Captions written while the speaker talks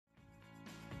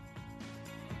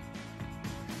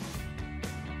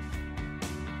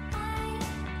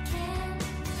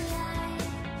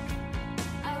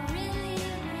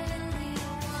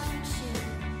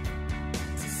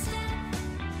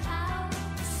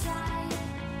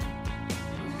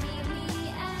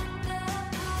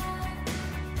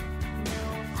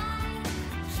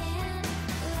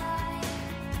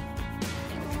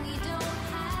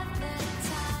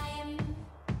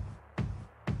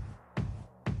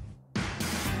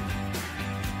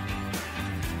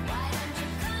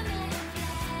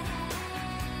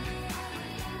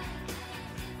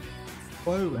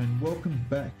Hello and welcome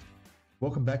back.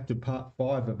 Welcome back to part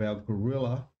 5 of our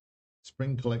Gorilla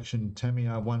Spring Collection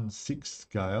Tamiya 1/6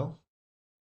 scale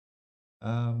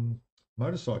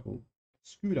motorcycle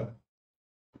scooter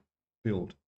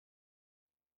build.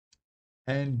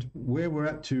 And where we're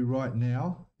at to right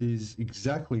now is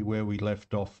exactly where we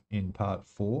left off in part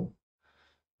 4.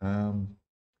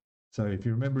 So if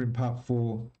you remember in part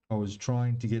 4, I was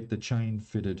trying to get the chain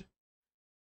fitted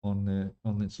on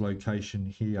its location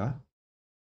here.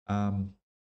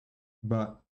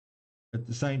 But at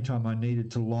the same time, I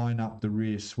needed to line up the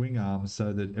rear swing arms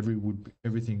so that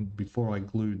everything before I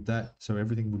glued that, so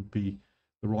everything would be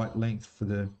the right length for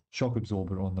the shock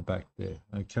absorber on the back there.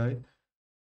 Okay.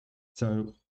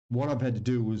 So what I've had to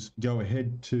do was go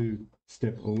ahead to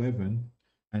step 11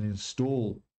 and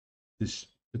install this,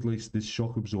 at least this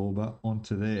shock absorber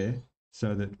onto there,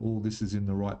 so that all this is in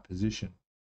the right position,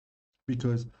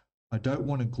 because I don't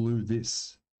want to glue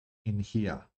this in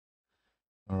here.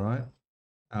 All right.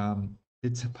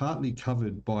 It's partly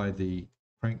covered by the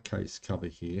crankcase cover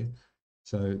here,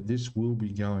 so this will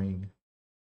be going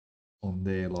on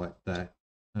there like that.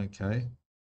 Okay,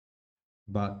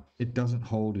 but it doesn't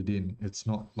hold it in. It's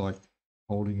not like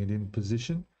holding it in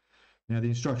position. Now the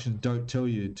instructions don't tell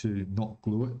you to not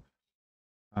glue it.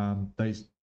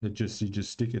 You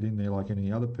just stick it in there like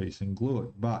any other piece and glue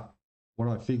it. But what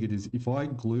I figured is if I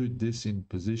glued this in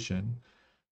position,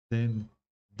 then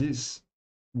this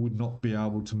would not be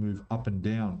able to move up and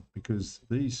down, because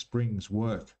these springs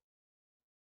work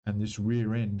and this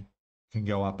rear end can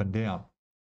go up and down.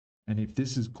 And if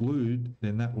this is glued,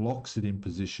 then that locks it in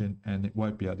position and it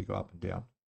won't be able to go up and down.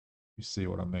 You see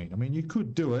what I mean? I mean, you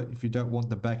could do it if you don't want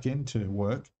the back end to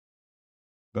work,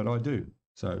 but I do.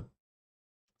 So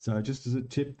just as a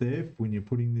tip there, when you're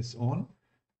putting this on,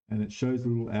 and it shows the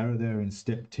little arrow there in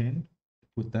step 10,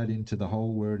 put that into the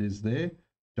hole where it is there.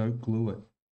 Don't glue it.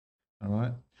 All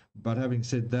right. But having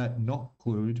said that, not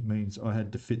glued means I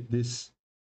had to fit this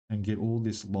and get all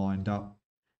this lined up,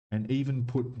 and even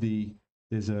put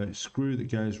there's a screw that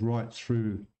goes right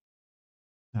through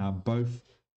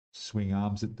both swing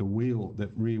arms at the wheel,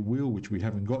 that rear wheel, which we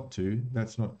haven't got to.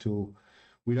 That's not till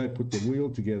we don't put the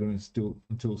wheel together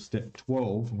until step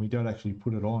 12, and we don't actually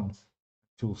put it on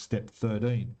until step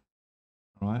 13.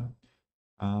 All right.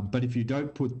 But if you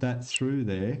don't put that through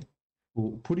there,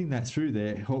 well, putting that through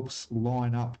there helps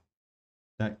line up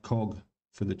that cog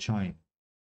for the chain.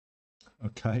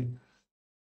 Okay.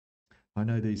 I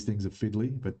know these things are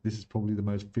fiddly, but this is probably the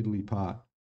most fiddly part,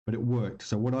 but it worked.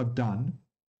 So what I've done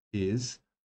is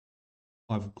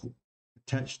I've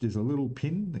attached, there's a little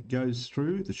pin that goes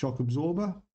through the shock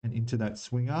absorber and into that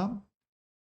swing arm,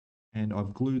 and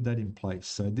I've glued that in place.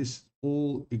 So this is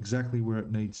all exactly where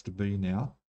it needs to be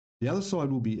now. The other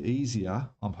side will be easier,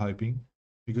 I'm hoping,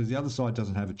 because the other side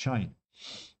doesn't have a chain.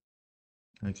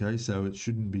 Okay, so it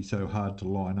shouldn't be so hard to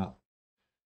line up.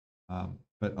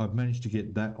 But I've managed to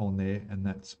get that on there, and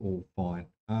that's all fine.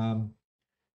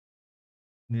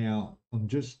 Now, I'm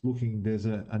just looking, there's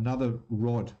another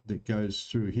rod that goes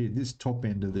through here. This top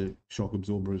end of the shock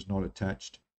absorber is not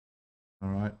attached.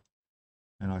 All right.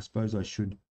 And I suppose I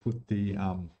should put the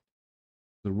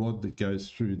rod that goes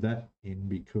through that in,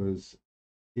 because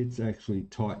it's actually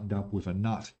tightened up with a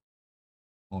nut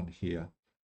on here.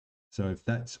 So if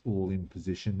that's all in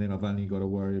position, then I've only got to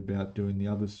worry about doing the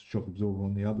other shock absorber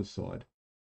on the other side,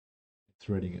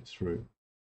 threading it through.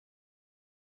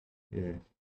 Yeah.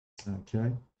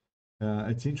 Okay.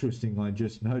 It's interesting. I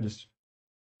just noticed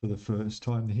for the first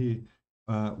time here.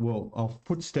 Well, I'll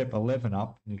put step 11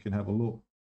 up, and you can have a look.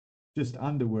 Just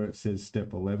under where it says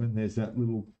step 11, there's that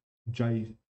little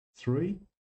J3,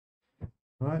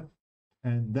 right?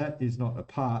 And that is not a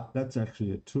part. That's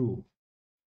actually a tool.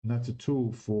 And that's a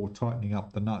tool for tightening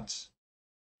up the nuts,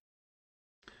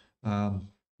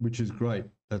 which is great.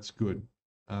 That's good.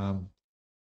 Yeah,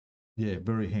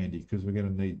 very handy, because we're going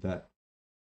to need that.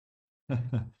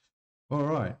 All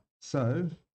right. So,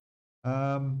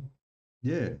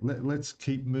 yeah, let's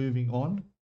keep moving on.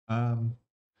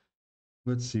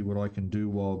 Let's see what I can do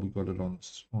while we got it on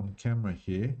camera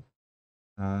here.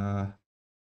 I'm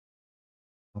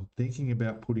thinking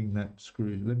about putting that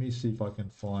screw. Let me see if I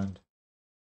can find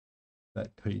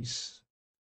that piece.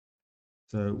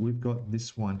 So we've got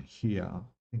this one here.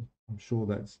 I'm sure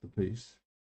that's the piece.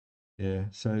 Yeah,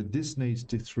 so this needs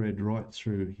to thread right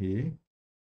through here,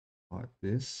 like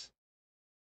this.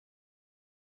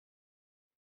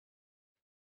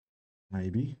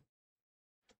 Maybe.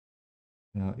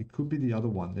 Now, it could be the other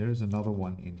one. There is another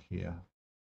one in here.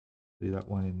 See that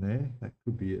one in there? That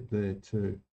could be it there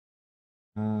too.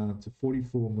 It's a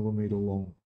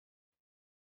 44mm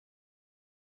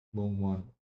long one.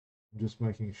 I'm just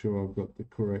making sure I've got the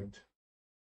correct.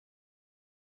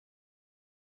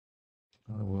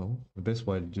 Oh, well, the best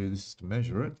way to do this is to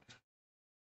measure it.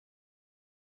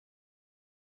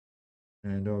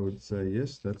 And I would say,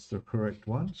 yes, that's the correct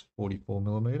one. It's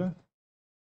 44mm.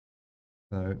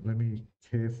 So let me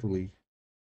carefully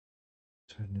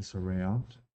turn this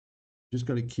around. Just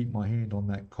got to keep my hand on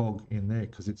that cog in there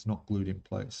because it's not glued in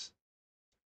place.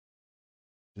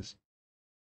 Just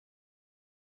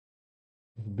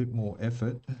a bit more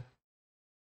effort.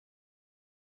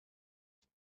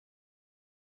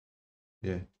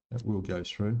 Yeah, that will go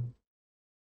through.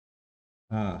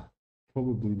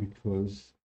 Probably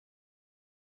because,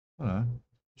 I don't know,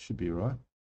 it should be right.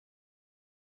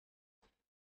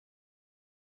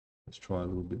 Let's try a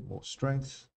little bit more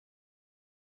strength.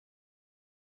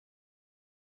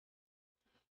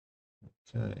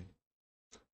 Okay.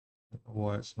 I don't know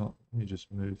why it's not. Let me just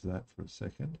move that for a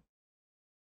second.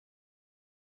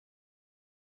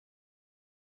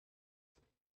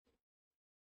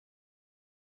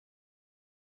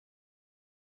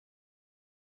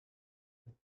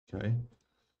 Okay.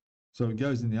 So it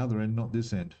goes in the other end, not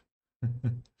this end.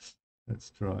 Let's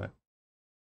try it.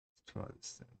 Let's try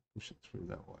this thing. Push it through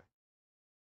that way.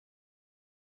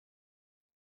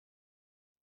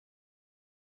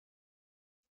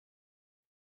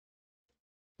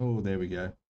 Oh, there we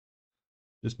go.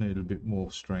 Just need a bit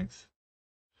more strength.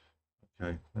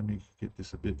 Okay, let me get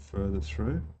this a bit further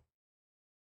through.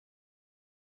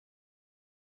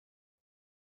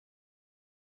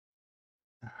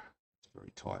 It's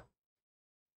very tight.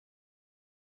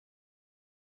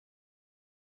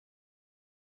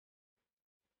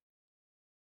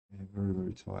 Yeah, very,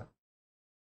 very tight.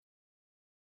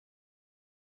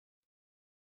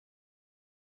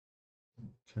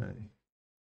 Okay.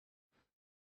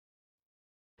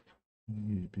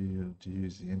 You'd be able to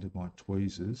use the end of my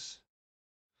tweezers.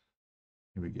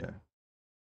 Here we go.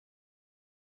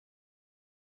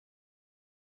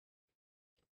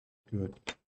 Good.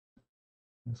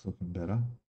 That's looking better.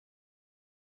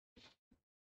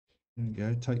 There we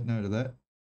go. Take note of that.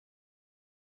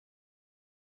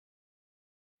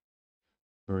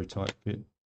 Very tight fit.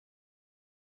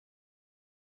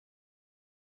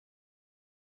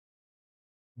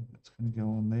 It's going to go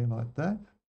on there like that.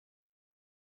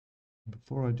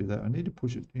 Before I do that, I need to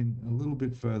push it in a little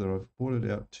bit further. I've brought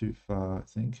it out too far, I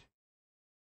think.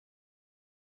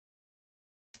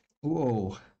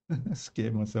 Whoa,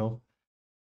 scared myself.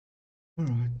 All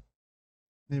right,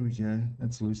 there we go.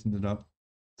 That's loosened it up.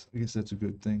 I guess that's a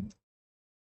good thing.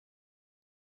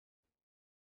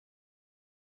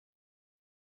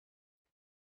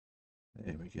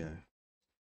 There we go.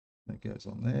 That goes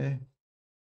on there.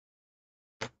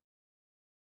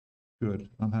 Good.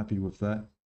 I'm happy with that.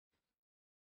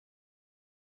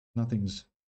 Nothing's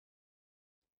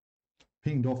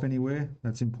pinged off anywhere.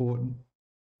 That's important.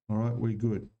 All right, we're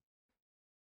good.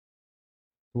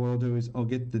 So what I'll do is I'll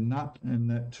get the nut and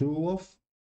that tool off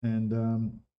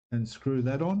and screw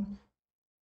that on.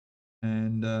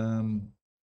 And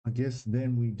I guess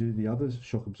then we do the other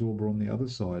shock absorber on the other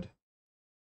side.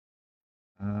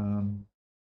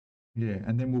 Yeah,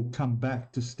 and then we'll come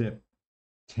back to step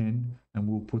 10 and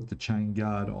we'll put the chain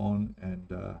guard on and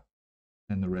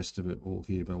the rest of it all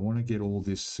here. But I want to get all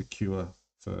this secure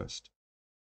first.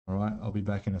 All right, I'll be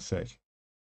back in a sec.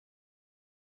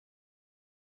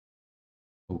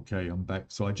 Okay, I'm back.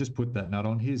 So I just put that nut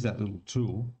on. Here's that little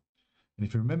tool. And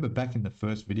if you remember back in the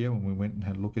first video when we went and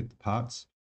had a look at the parts,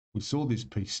 we saw this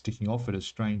piece sticking off at a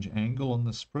strange angle on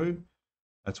the sprue.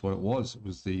 That's what it was. It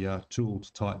was the tool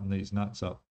to tighten these nuts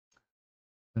up.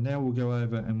 And now we'll go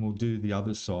over and we'll do the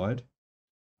other side.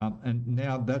 And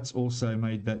now that's also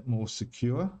made that more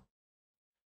secure.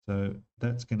 So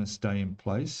that's going to stay in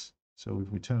place. So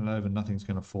if we turn it over, nothing's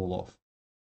going to fall off.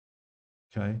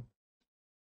 Okay.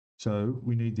 So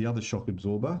we need the other shock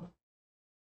absorber,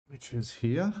 which is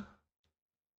here.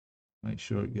 Make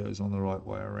sure it goes on the right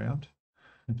way around.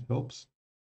 It helps.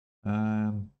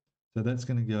 So that's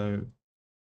going to go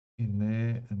in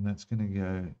there and that's going to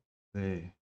go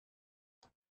there.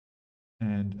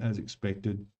 And as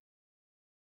expected,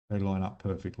 they line up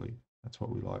perfectly. That's what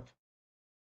we like.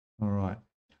 All right.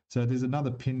 So there's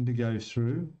another pin to go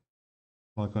through,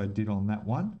 like I did on that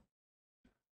one.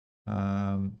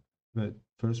 But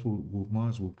first we'll might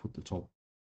as well put the top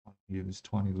on here, this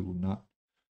tiny little nut.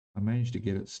 I managed to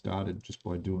get it started just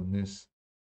by doing this.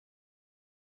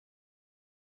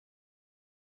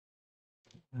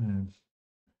 And,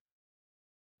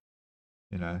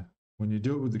 you know, when you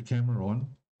do it with the camera on,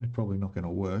 it's probably not going to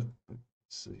work, but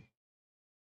let's see.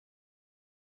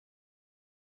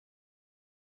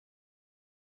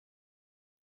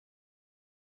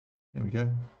 There we go.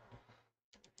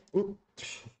 Oop.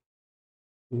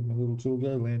 Where'd my little tool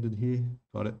go? Landed here.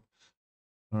 Got it.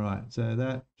 All right, so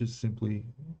that just simply,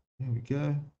 there we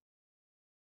go.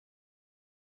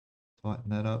 Tighten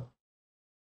that up.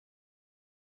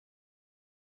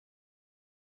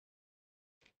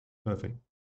 Perfect.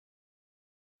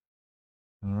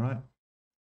 All right.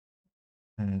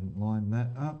 And line that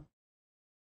up.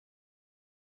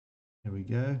 There we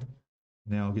go.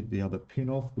 Now I'll get the other pin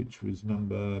off, which was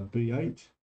number B8.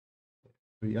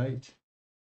 B8.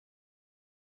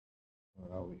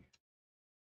 Where are we?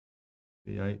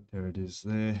 B8, there it is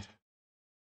there.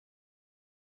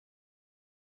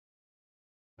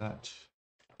 That.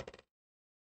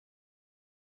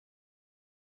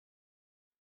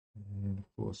 And of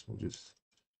course, we'll just,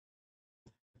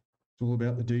 it's all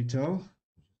about the detail.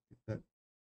 Get that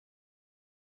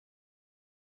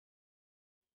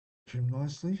trimmed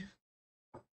nicely.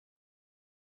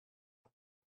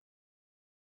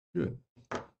 Good.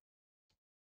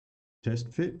 Test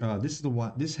fit. This is the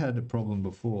one, this had a problem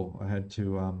before. I had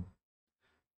to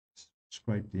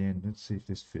scrape the end. Let's see if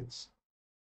this fits.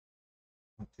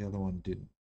 But the other one didn't.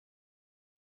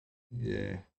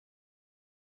 Yeah.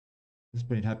 It's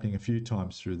been happening a few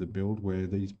times through the build where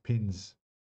these pins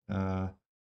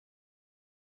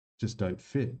just don't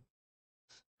fit.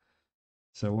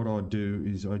 So what I do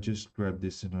is I just grab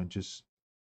this and I just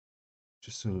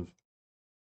sort of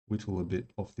whittle a bit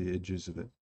off the edges of it.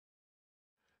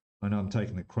 I know I'm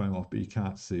taking the chrome off, but you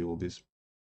can't see all this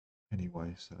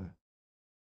anyway, so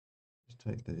just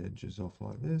take the edges off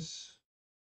like this.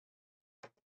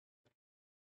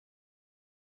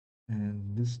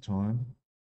 And this time,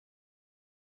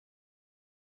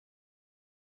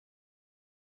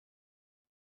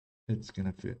 it's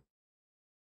going to fit.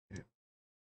 Yeah,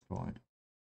 fine.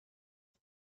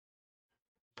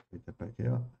 Take that back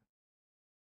out.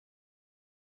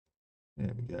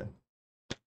 There we go.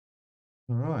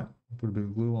 All right, put a bit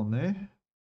of glue on there.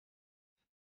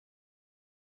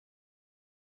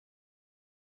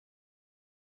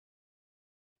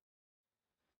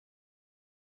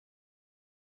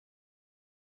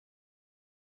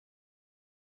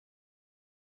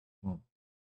 Oh.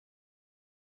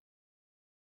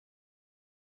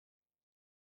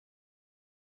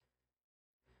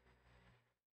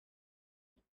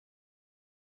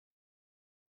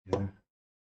 Yeah.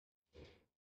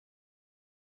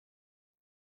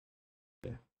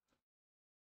 Yeah.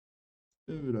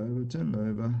 Move it over, turn it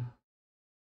over.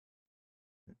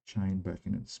 That chain back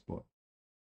in its spot.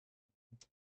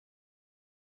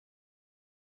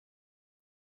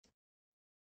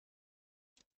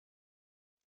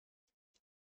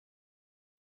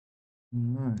 All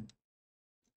right.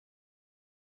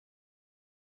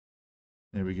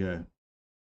 There we go.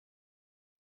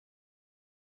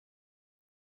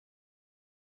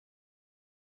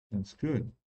 That's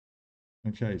good.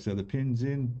 Okay, so the pin's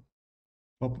in.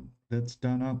 Pop, that's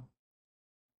done up.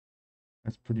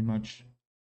 That's pretty much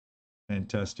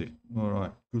fantastic. All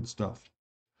right, good stuff.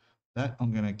 That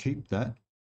I'm going to keep that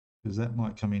because that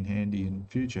might come in handy in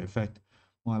future. In fact,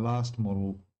 my last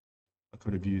model, I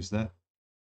could have used that.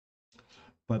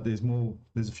 But there's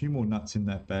a few more nuts in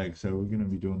that bag, so we're going to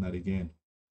be doing that again.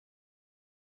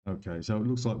 Okay, so it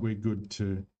looks like we're good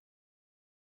to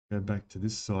go back to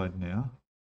this side now.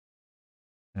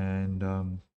 And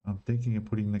I'm thinking of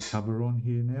putting the cover on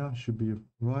here now. Should be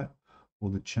right. Or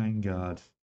the chain guard.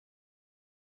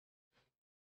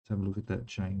 Let's have a look at that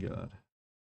chain guard.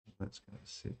 That's going to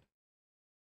sit.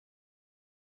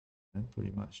 That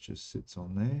pretty much just sits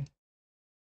on there.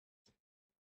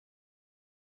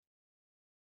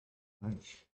 Like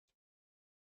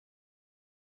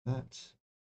that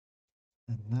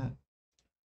and that.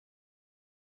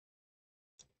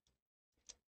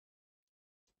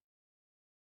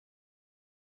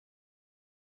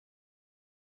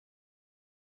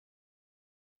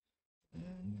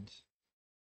 And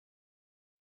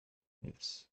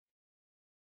yes,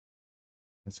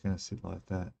 it's going to sit like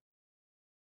that.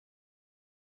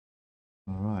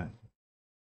 All right.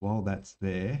 While that's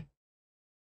there,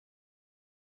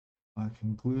 I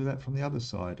can glue that from the other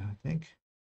side, I think.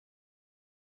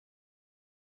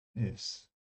 Yes.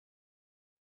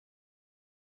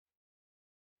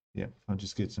 Yep, I'll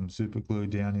just get some super glue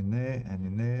down in there,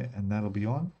 and that'll be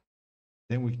on.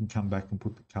 Then we can come back and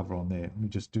put the cover on there. Let me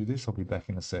just do this. I'll be back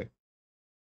in a sec.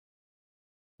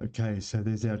 Okay, so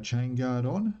there's our chain guard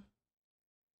on.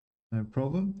 No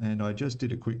problem. And I just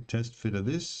did a quick test fit of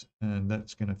this, and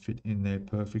that's going to fit in there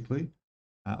perfectly.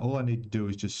 All I need to do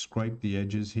is just scrape the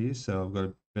edges here, so I've got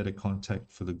a better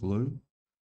contact for the glue.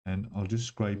 And I'll just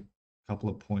scrape a couple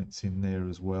of points in there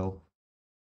as well.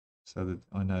 so that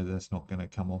I know that's not going to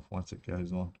come off once it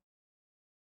goes on.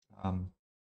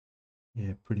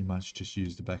 Yeah, pretty much just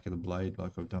use the back of the blade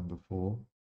like I've done before.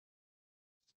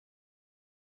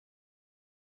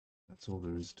 That's all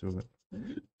there is to it.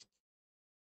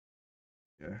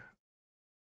 Yeah.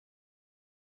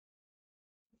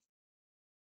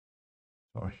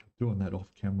 Sorry, doing that off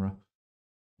camera.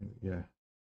 There we go.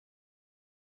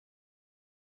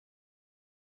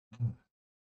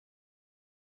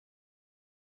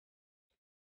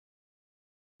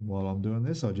 While I'm doing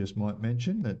this, I just might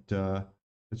mention that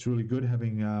it's really good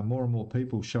having more and more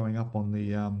people showing up on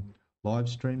the live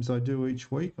streams I do each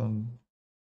week on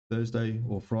Thursday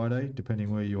or Friday,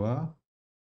 depending where you are.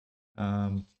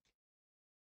 I'm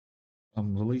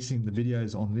releasing the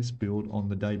videos on this build on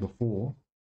the day before,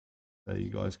 so you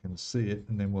guys can see it,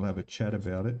 and then we'll have a chat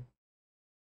about it,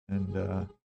 and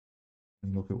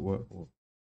look at what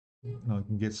I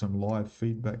can get some live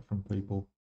feedback from people,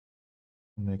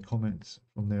 from their comments,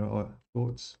 from their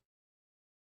thoughts.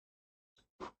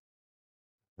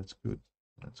 That's good.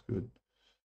 That's good.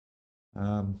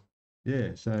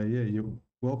 Yeah, so yeah, you're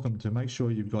welcome to make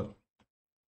sure you've got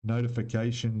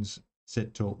notifications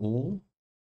set to all.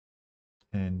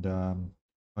 And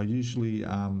I usually,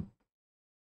 I'll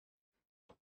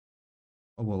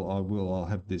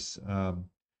have this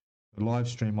live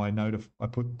stream.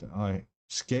 I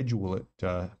schedule it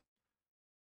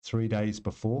 3 days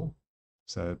before.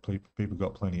 So people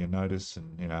got plenty of notice,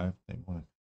 and you know, they want to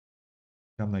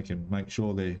come, they can make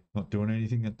sure they're not doing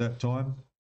anything at that time.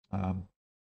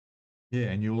 Yeah,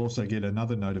 and you'll also get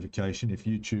another notification if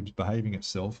YouTube's behaving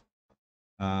itself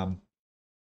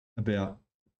about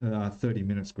 30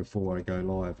 minutes before I go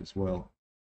live as well.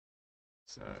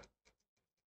 So,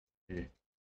 yeah.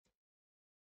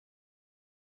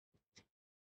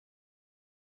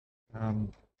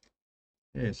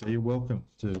 Yeah, so you're welcome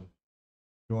to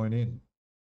join in.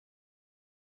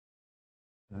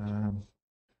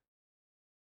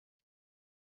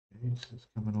 It's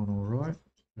coming on all right.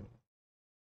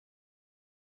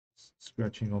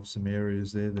 Scratching off some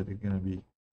areas there that are going to be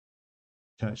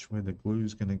attached where the glue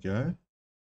is going to go.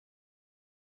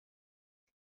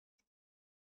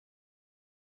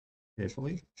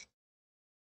 Carefully.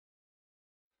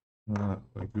 All right,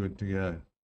 we're good to go.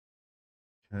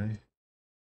 Okay.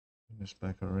 Just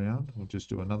back around. We'll just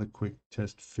do another quick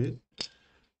test fit.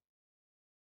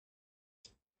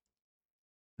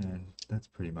 And that's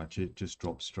pretty much it. Just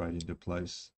drops straight into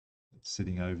place. It's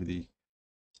sitting over the,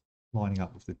 lining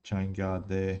up with the chain guard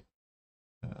there.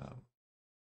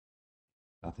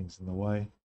 Nothing's in the way.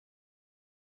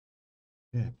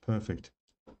 Yeah, perfect.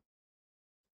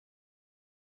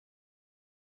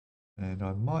 And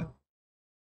I might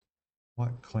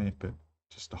clamp it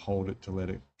just to hold it to let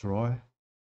it dry.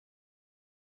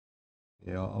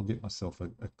 Yeah, I'll get myself a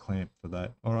clamp for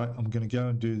that. All right, I'm going to go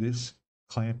and do this,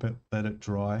 clamp it, let it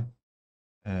dry,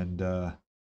 and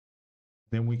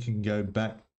then we can go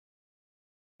back,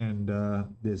 and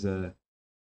there's a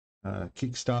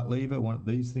kickstart lever. One of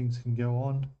these things can go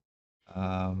on.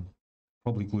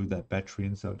 Probably glue that battery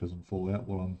in so it doesn't fall out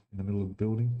while I'm in the middle of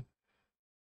building.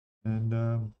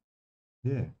 And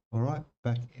yeah, all right,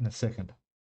 back in a second.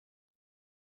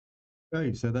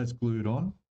 Okay, so that's glued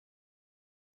on.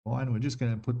 Fine, we're just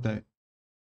going to put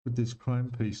this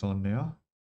chrome piece on now.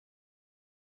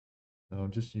 So I'll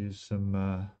just use some,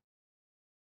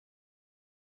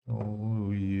 what will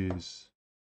we use?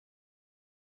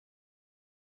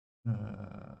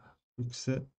 Quick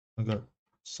set. I've got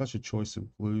such a choice of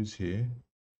glues here.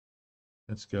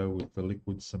 Let's go with the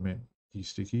liquid cement Icky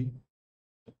Sticky.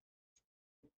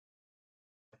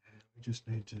 We just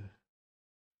need to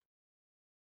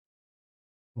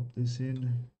pop this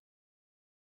in.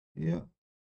 Yeah.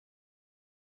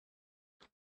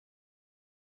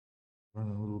 Run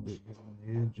a little bit on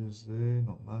the edges there,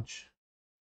 not much.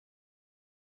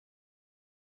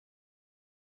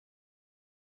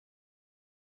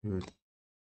 Good.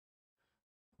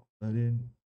 Pop that in.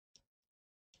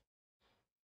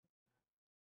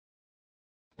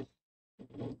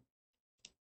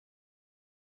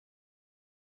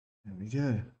 There we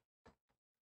go.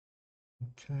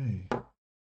 Okay.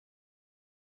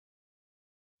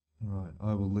 All right,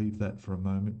 I will leave that for a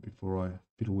moment before I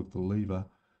fiddle with the lever.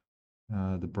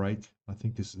 The brake, I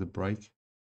think this is the brake,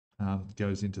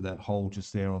 goes into that hole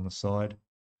just there on the side.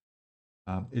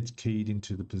 It's keyed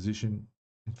into the position.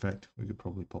 In fact, we could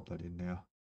probably pop that in now.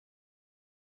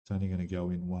 It's only going to go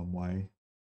in one way,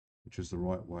 which is the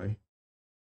right way.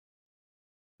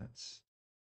 That's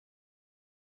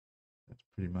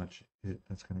pretty much it.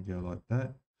 That's going to go like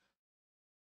that.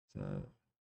 So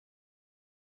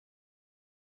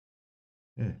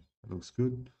yeah, it looks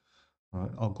good. All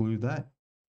right, I'll glue that.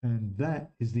 And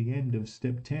that is the end of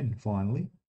step 10, finally.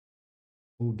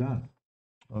 All done.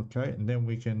 Okay, and then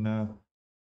we can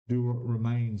do what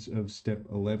remains of step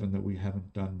 11 that we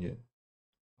haven't done yet.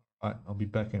 All right, I'll be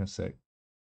back in a sec.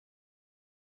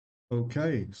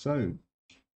 Okay, so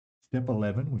step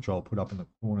 11, which I'll put up in the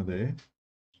corner there,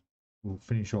 we'll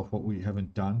finish off what we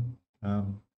haven't done.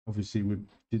 Obviously, we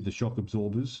did the shock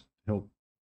absorbers to help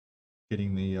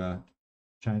getting the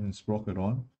chain and sprocket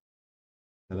on.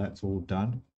 So that's all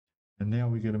done. And now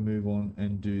we're going to move on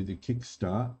and do the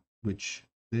kickstart, which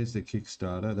there's the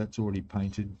Kickstarter. That's already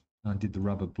painted. I did the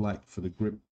rubber black for the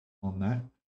grip on that.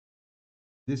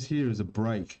 This here is a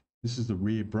brake. This is the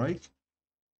rear brake.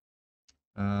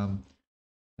 And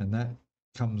that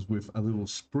comes with a little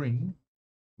spring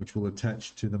which will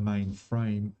attach to the main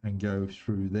frame and go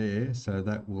through there. So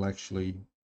that will actually,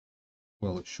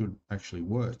 well, it should actually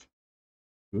work.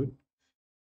 Good.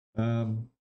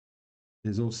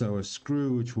 There's also a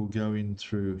screw which will go in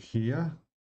through here,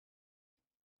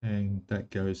 and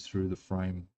that goes through the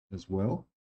frame as well.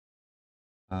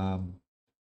 The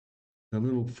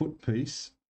little foot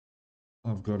piece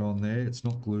I've got on there, it's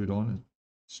not glued on,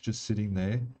 it's just sitting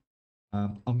there.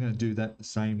 I'm going to do that the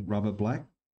same rubber black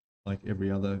like every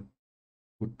other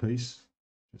foot piece,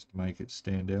 just to make it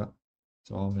stand out.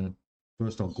 So I'm going to,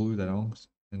 first I'll glue that on,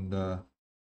 and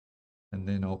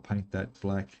then I'll paint that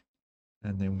black,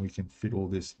 and then we can fit all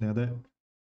this. Now that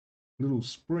little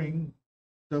spring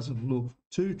doesn't look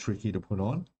too tricky to put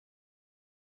on.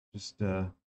 Just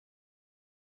gonna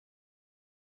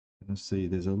see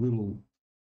there's a little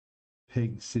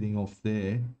peg sitting off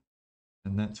there,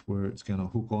 and that's where it's going to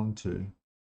hook onto,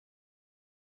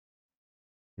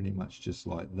 pretty much just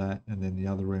like that. And then the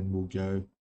other end will go,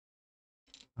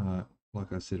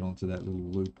 like I said, onto that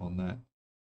little loop on that,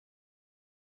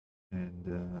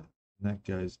 and that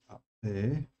goes up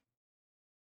there.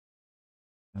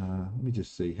 Let me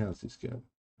just see, how's this go?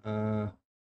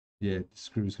 Yeah, the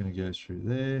screw's going to go through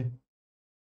there.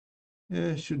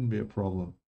 Yeah, shouldn't be a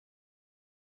problem.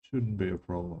 Shouldn't be a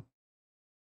problem.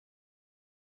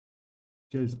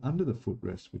 Goes under the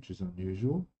footrest, which is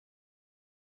unusual.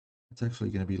 It's actually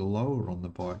going to be lower on the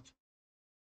bike.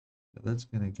 So that's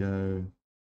going to go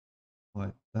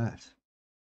like that.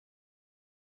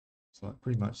 It's like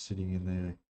pretty much sitting in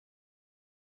there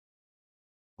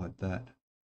like that.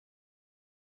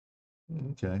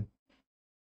 Okay.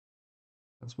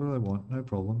 That's what I want, no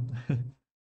problem.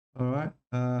 All right,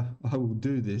 I will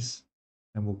do this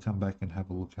and we'll come back and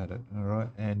have a look at it. All right,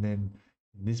 and then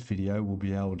in this video we'll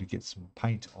be able to get some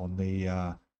paint on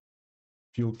the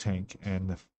fuel tank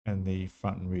and the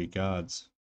front and rear guards,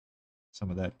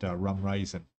 some of that rum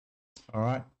raisin. All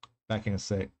right, back in a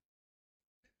sec.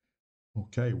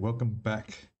 Okay, welcome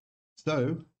back.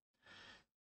 So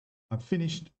I've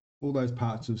finished all those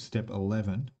parts of step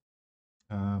 11.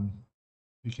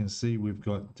 You can see we've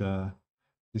got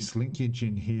this linkage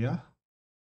in here,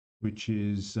 which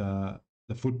is the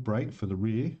foot brake for the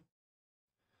rear.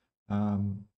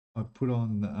 I put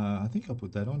on, I think I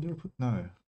put that on. Did I put, no,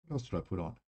 what else did I put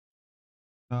on?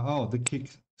 Oh, the kick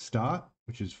start,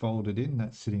 which is folded in,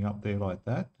 that's sitting up there like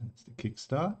that. That's the kick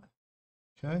start.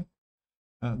 Okay.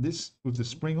 This with the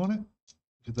spring on it,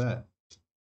 look at that.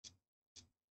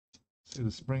 See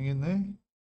the spring in there?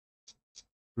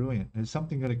 Brilliant. There's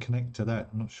something going to connect to that.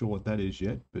 I'm not sure what that is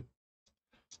yet, but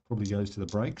probably goes to the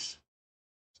brakes.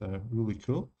 So really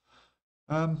cool.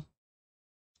 Other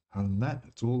than that,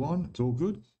 it's all on. It's all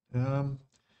good.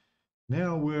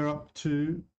 Now we're up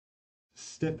to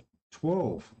step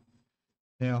 12.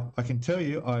 Now I can tell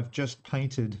you I've just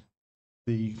painted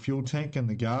the fuel tank and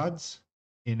the guards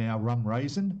in our rum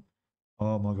raisin.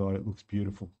 Oh my God, it looks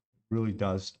beautiful. It really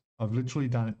does. I've literally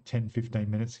done it 10-15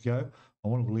 minutes ago. I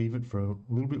want to leave it for a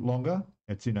little bit longer.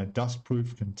 It's in a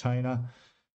dust-proof container,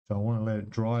 so I want to let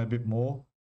it dry a bit more.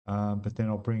 But then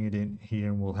I'll bring it in here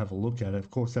and we'll have a look at it.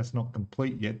 Of course, that's not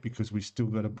complete yet because we still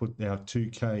got to put our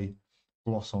 2K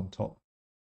gloss on top,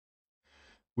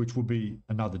 which will be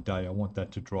another day. I want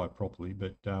that to dry properly,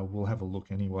 but we'll have a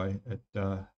look anyway at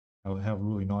how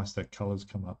really nice that color's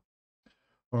come up.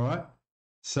 All right,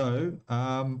 so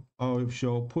I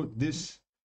shall put this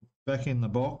back in the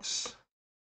box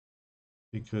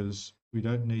because we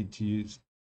don't need to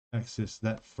access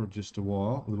that for just a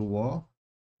little while.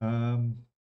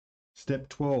 Step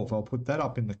 12, I'll put that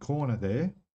up in the corner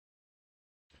there,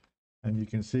 and you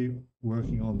can see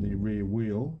working on the rear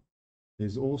wheel.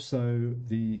 There's also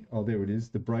the, oh, there it is,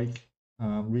 the brake,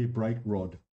 rear brake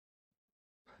rod.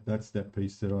 That's that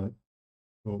piece that I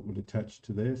thought would attach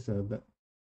to there, so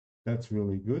that's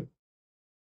really good.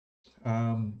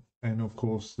 And of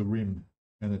course the rim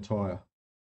and the tire.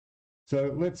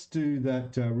 So let's do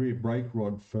that rear brake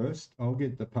rod first. I'll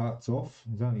get the parts off.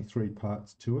 There's only 3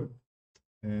 parts to it.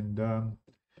 And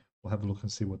we'll have a look and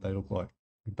see what they look like.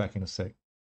 Be back in a sec.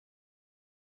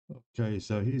 Okay,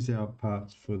 so here's our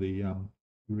parts for the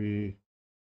rear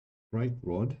brake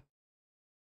rod,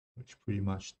 which pretty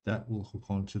much that will hook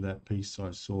onto that piece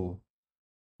I saw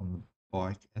on the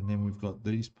bike. And then we've got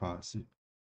these parts that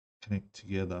connect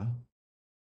together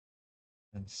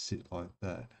and sit like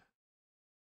that.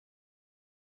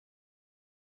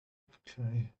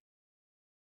 Okay.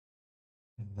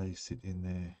 And they sit in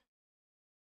there.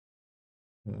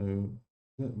 So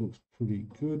that looks pretty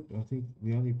good. I think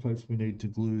the only place we need to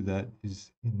glue that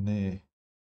is in there.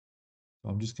 So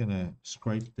I'm just going to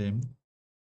scrape that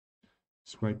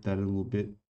a little bit,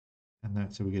 and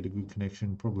that so we get a good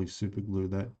connection. Probably super glue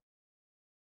that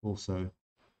also,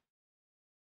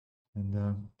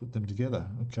 and put them together.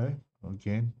 Okay,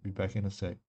 again, be back in a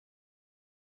sec.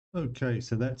 Okay,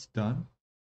 so that's done.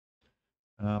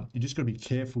 You just got to be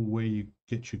careful where you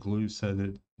get your glue so that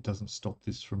it doesn't stop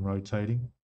this from rotating.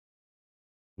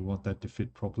 We want that to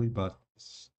fit properly, but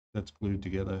that's glued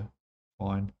together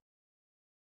fine.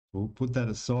 We'll put that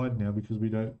aside now because we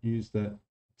don't use that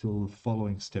till the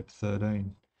following step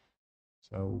 13.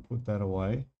 So we'll put that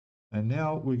away. And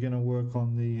now we're going to work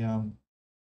on the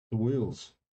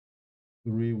wheels,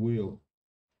 the rear wheel,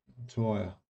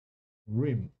 tyre,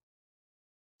 rim.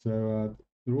 So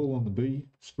they're all on the B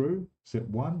sprue, except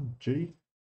one, G.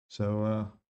 So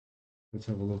let's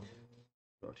have a look.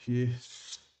 Got here,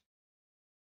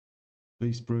 B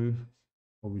sprue.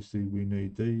 Obviously we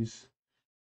need these.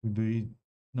 We need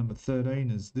number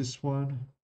 13 is this one.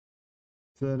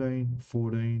 13,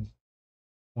 14,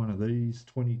 one of these,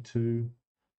 22,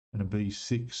 and a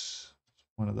B6,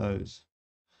 one of those.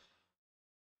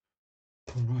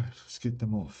 All right, let's get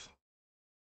them off.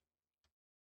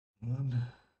 One,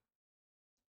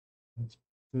 that's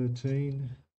 13,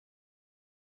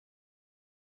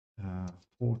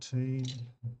 14,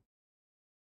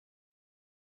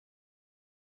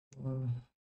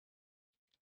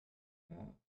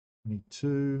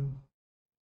 22,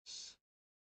 this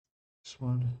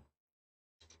one,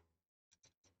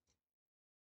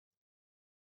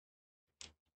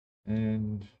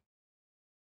 and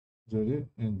is that it?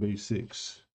 And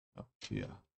B6 up here.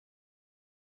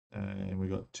 And we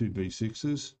got 2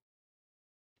 B6s.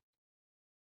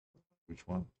 Which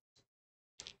one?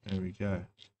 There we go.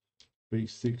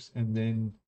 B6, and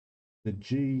then the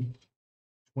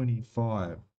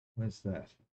G25. Where's that?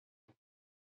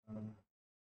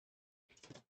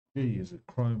 G is a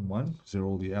chrome one because they're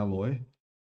all the alloy.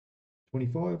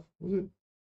 25 was it?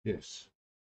 Yes.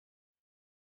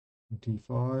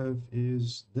 25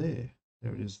 is there.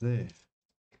 There it is there.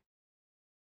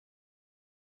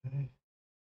 Okay.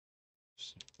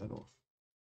 Set that off.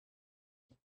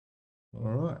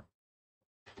 All right.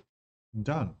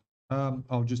 Done.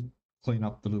 I'll just clean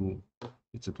up the little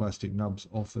bits of plastic nubs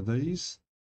off of these,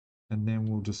 and then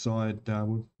we'll decide.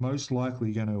 We're most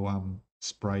likely going to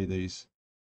spray these,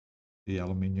 the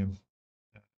aluminium.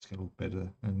 It's going to look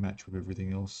better and match with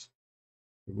everything else.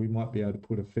 But we might be able to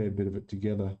put a fair bit of it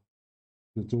together.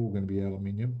 It's all going to be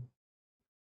aluminium.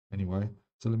 Anyway,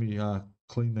 so let me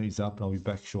clean these up and I'll be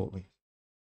back shortly.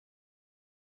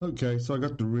 Okay, so I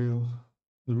got the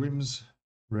rims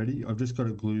ready. I've just got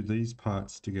to glue these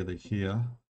parts together here,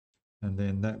 and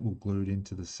then that will glue it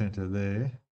into the center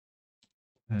there.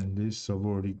 And this, I've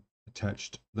already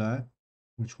attached that,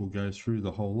 which will go through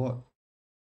the whole lot.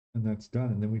 And that's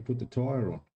done. And then we put the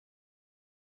tire on.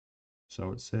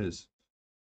 So it says.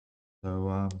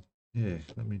 So yeah,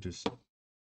 let me just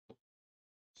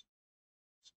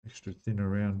extra thin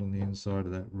around on the inside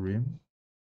of that rim.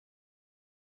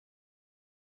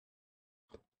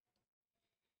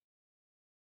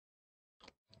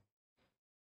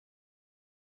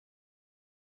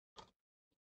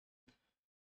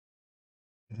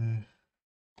 Yeah.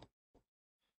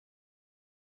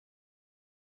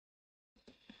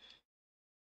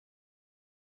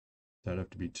 Don't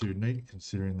have to be too neat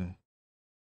considering the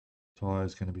tire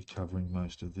is going to be covering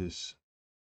most of this.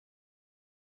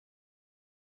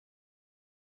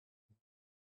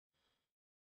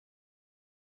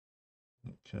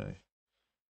 Okay.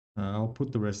 I'll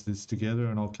put the rest of this together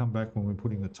and I'll come back when we're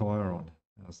putting the tire on.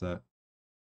 How's that?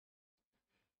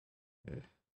 Yeah.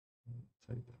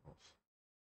 Take that off.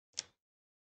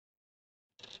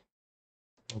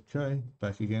 Okay,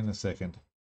 back again in a second.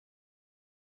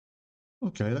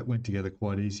 Okay, that went together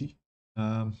quite easy.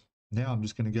 Now I'm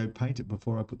just going to go paint it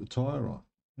before I put the tire on.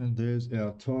 And there's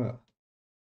our tire.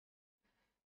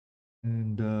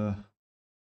 And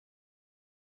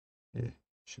yeah,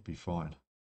 should be fine.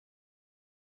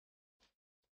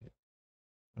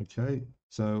 Okay,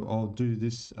 so I'll do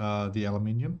this, the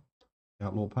aluminium,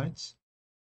 Outlaw Paints,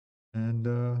 and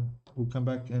we'll come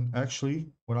back. And actually,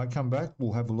 when I come back,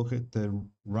 we'll have a look at the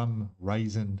rum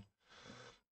raisin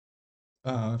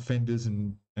fenders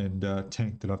and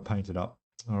tank that I've painted up.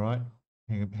 All right,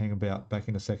 hang about. Back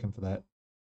in a second for that.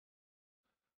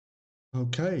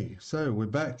 Okay, so we're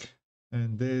back,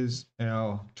 and there's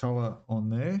our colour on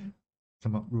there.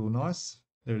 Come up real nice.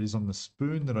 There it is on the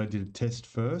spoon that I did a test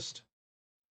first.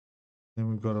 Then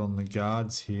we've got on the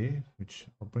guards here, which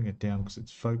I'll bring it down because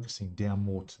it's focusing down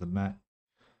more to the mat.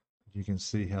 You can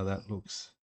see how that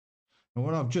looks. And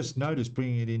what I've just noticed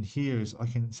bringing it in here is I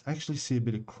can actually see a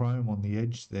bit of chrome on the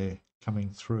edge there coming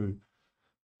through.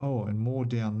 Oh, and more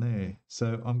down there.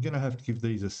 So I'm going to have to give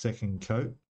these a second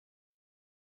coat.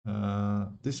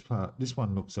 This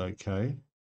one looks okay.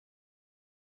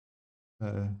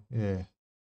 Yeah,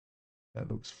 that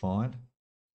looks fine.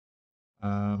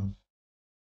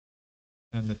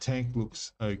 And the tank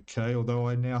looks okay, although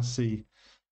I now see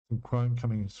some chrome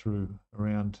coming through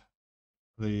around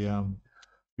the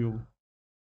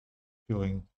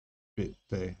fueling bit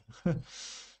there.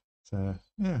 So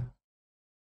yeah,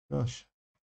 gosh,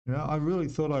 I really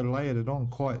thought I layered it on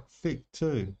quite thick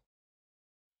too.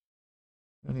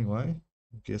 Anyway,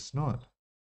 I guess not.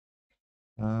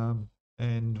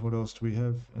 And what else do we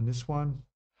have in this one?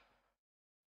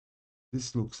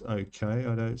 This looks okay.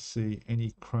 I don't see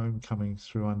any chrome coming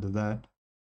through under that,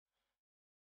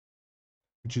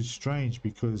 which is strange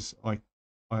because I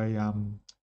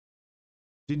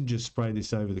didn't just spray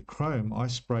this over the chrome. I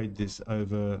sprayed this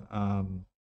over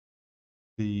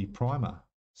the primer.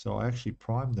 So I actually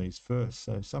primed these first.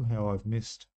 So somehow I've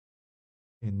missed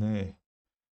in there.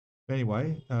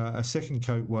 Anyway, a second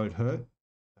coat won't hurt.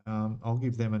 I'll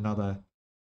give them another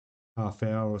half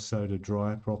hour or so to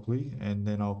dry properly, and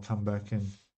then I'll come back and,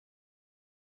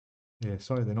 yeah,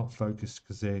 sorry they're not focused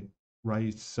because they're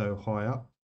raised so high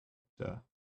up.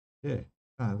 Yeah,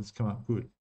 that's come up good.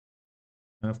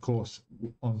 And of course,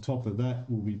 on top of that,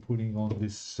 we'll be putting on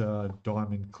this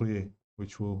diamond clear,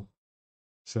 which will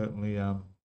certainly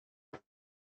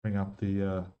bring up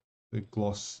the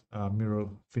gloss mirror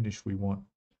finish we want.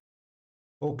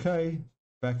 Okay,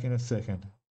 back in a second.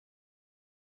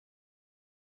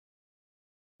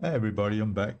 Hey everybody,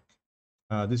 I'm back.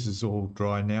 This is all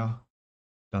dry now.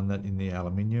 Done that in the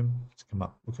aluminium. It's come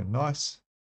up looking nice,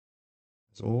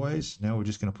 as always. Now we're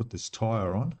just going to put this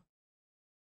tire on.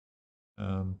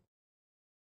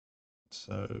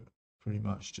 So pretty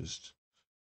much just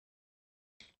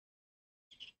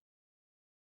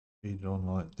feed it on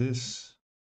like this.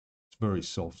 It's very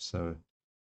soft, so I'm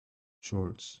sure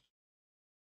it's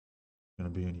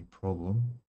going to be any problem.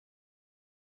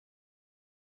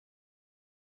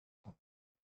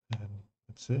 And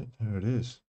that's it. There it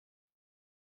is.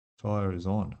 Tire is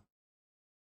on.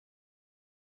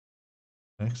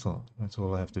 Excellent. That's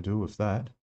all I have to do with that.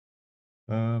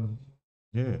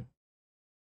 Yeah.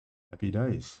 Happy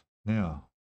days. Now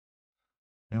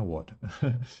what?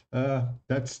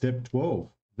 That's step 12.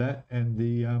 That and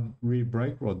the rear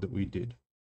brake rod that we did.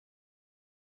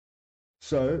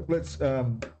 So let's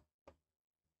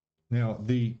now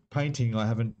the painting, I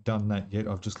haven't done that yet.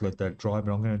 I've just let that dry,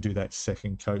 but I'm going to do that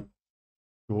second coat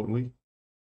shortly,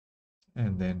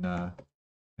 and then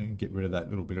and get rid of that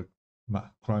little bit of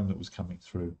chrome that was coming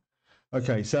through.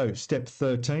 Okay, so step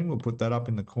 13, we'll put that up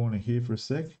in the corner here for a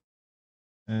sec.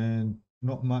 And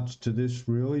not much to this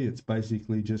really. It's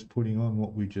basically just putting on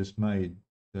what we just made.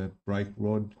 The brake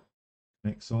rod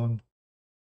connects on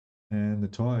and the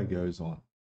tire goes on.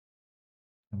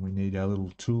 And we need our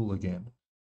little tool again.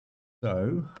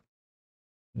 So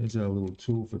here's our little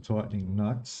tool for tightening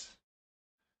nuts.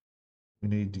 We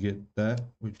need to get that,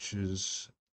 which is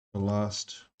the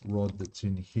last rod that's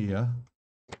in here.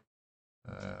 It's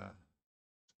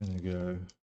going to go,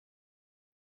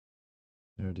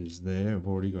 there it is there. I've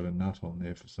already got a nut on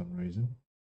there for some reason.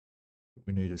 But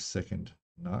we need a second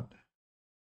nut.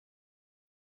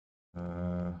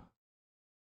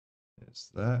 There's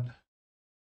that.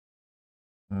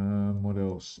 What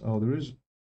else? Oh, there is a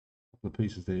couple of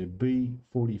pieces there.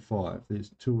 B45.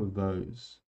 There's two of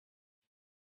those.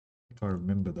 If I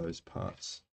remember those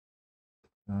parts.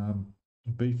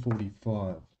 B45.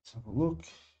 Let's have a look.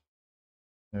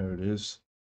 There it is.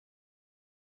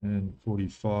 And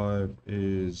 45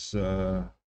 is, yeah,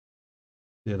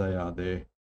 they are there.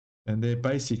 And they're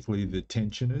basically the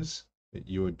tensioners that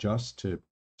you adjust to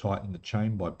tighten the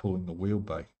chain by pulling the wheel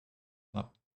back.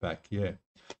 Yeah.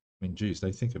 I mean, geez,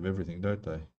 they think of everything, don't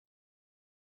they?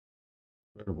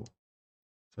 Incredible.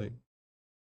 Take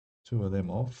two of them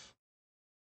off.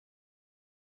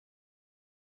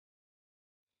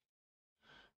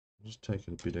 just take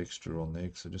it a bit extra on there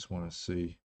because I just want to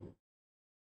see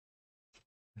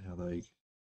how they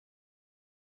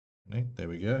connect. There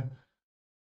we go.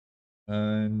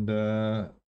 And I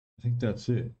think that's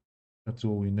it. That's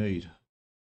all we need.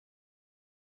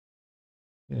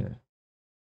 Yeah.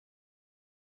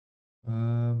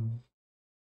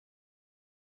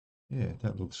 Yeah,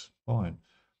 that looks fine.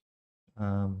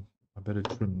 I better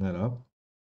trim that up.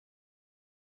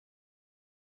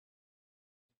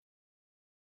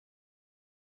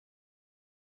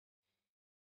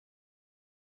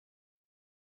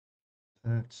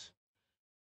 That's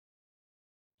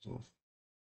off.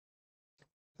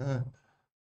 That's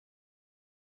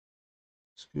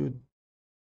good.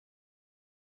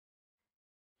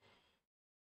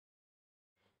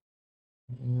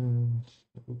 And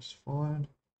that looks fine.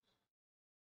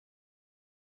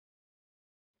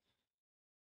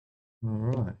 All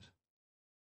right.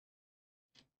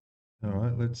 All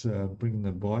right, let's bring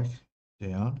the bike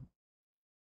down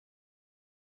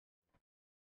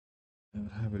and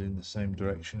have it in the same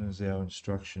direction as our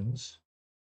instructions.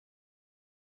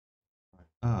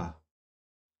 Ah,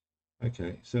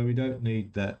 okay, so we don't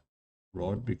need that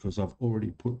rod because I've already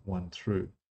put one through.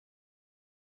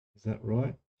 Is that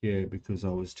right? Yeah, because I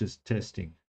was just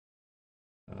testing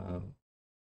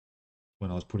when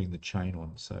I was putting the chain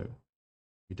on. So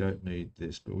we don't need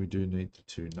this, but we do need the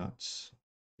two nuts.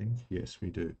 I think, yes, we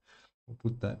do. We'll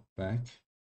put that back.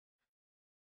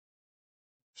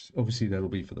 Obviously, that'll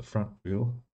be for the front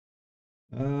wheel.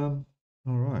 All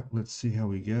right, let's see how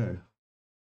we go.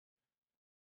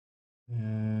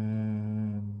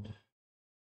 And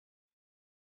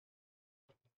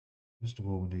first of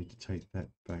all, we need to take that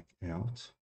back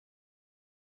out.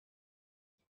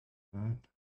 Right.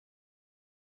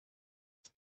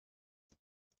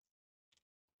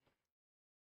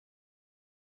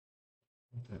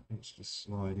 That needs to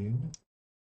slide in.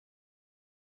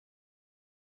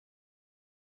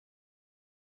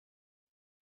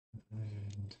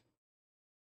 And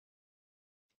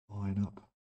line up.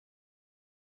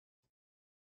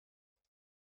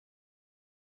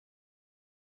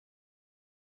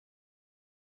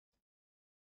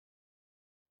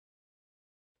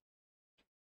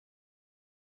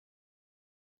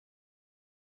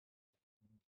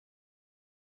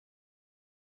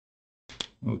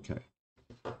 Okay.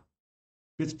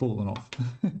 It's fallen off.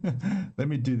 Let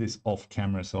me do this off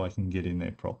camera so I can get in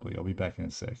there properly. I'll be back in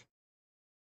a sec.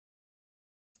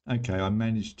 Okay, I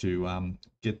managed to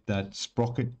get that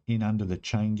sprocket in under the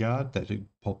chain guard that had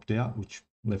popped out, which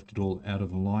left it all out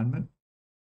of alignment.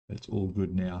 That's all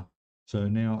good now. So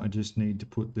now I just need to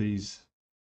put these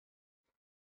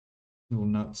little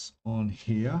nuts on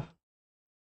here.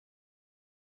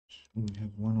 We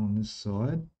have one on this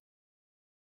side.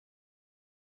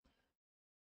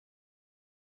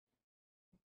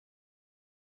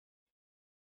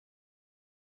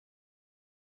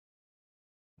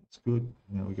 That's good.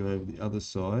 Now we go over the other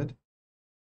side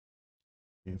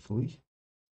carefully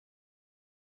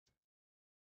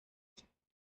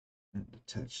and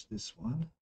attach this one.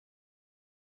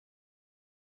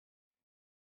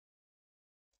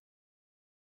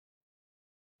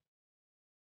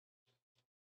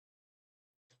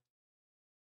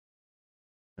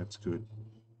 That's good.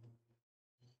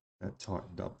 That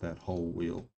tightened up that whole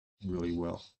wheel really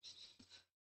well.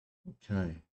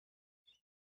 Okay.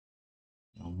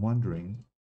 I'm wondering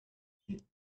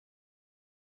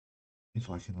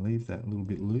if I can leave that a little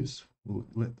bit loose. Will it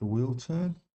let the wheel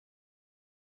turn?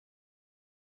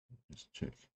 Just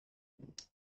check.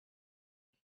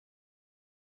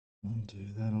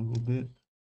 Undo that a little bit.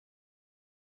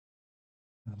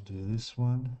 Undo this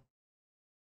one.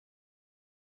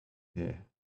 Yeah.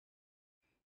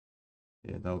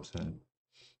 Yeah, they'll turn.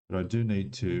 But I do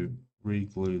need to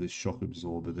re-glue the shock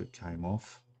absorber that came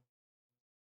off.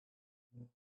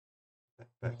 That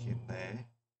back in there.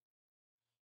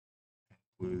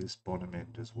 Glue this bottom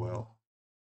end as well.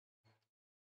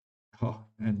 Oh,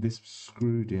 and this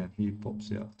screw down here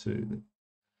pops out too that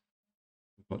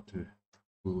we've got to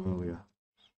glue earlier.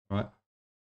 Right.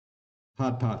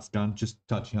 Hard part's done, just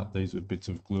touching up these with bits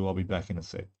of glue. I'll be back in a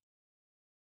sec.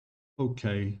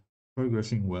 Okay,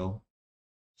 progressing well.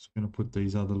 Just going to put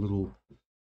these other little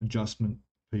adjustment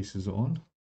pieces on,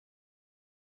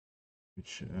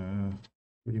 which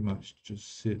pretty much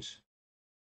just sit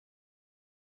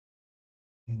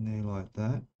in there like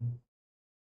that.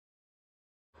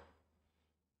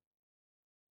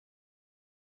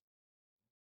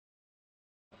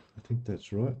 I think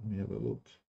that's right. Let me have a look.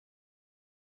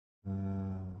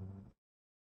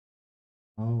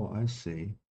 Oh, I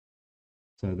see.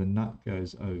 So the nut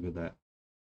goes over that.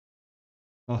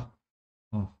 Oh,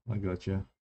 I got you.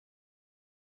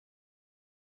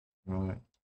 Right.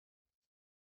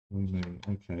 We move.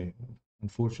 Okay.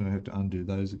 Unfortunately, I have to undo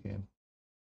those again,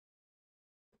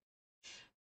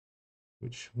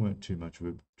 which weren't too much of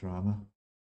a drama.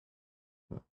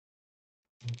 But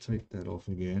I'll take that off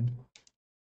again.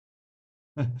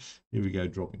 Here we go,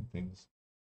 dropping things.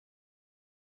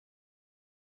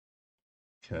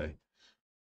 Okay.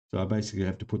 So I basically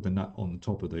have to put the nut on the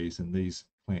top of these, and these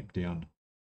clamp down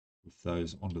with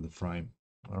those onto the frame.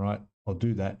 All right. I'll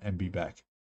do that and be back.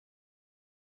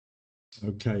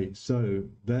 Okay, so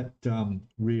that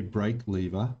rear brake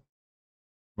lever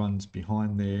runs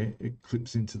behind there. It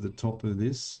clips into the top of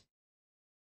this,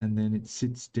 and then it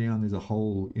sits down. There's a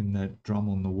hole in that drum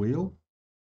on the wheel,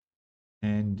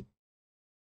 and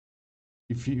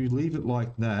if you leave it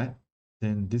like that,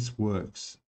 then this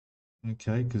works.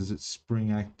 Okay, because it's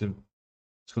spring active.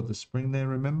 It's got the spring there,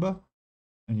 remember?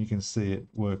 And you can see it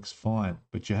works fine,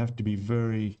 but you have to be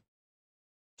very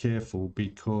careful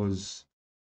because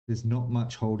there's not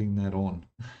much holding that on.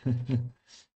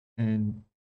 And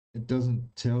it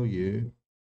doesn't tell you.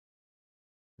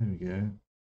 There we go.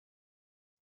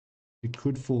 It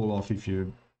could fall off if you're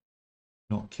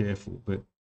not careful, but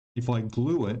if I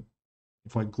glue it,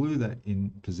 if I glue that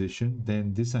in position,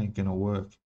 then this ain't going to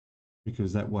work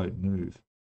because that won't move.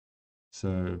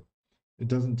 So it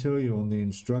doesn't tell you on the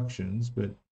instructions, but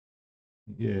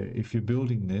yeah, if you're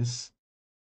building this,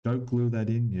 don't glue that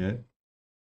in yet.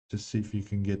 Just see if you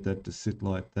can get that to sit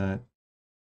like that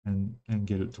and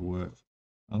get it to work.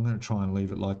 I'm going to try and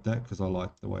leave it like that because I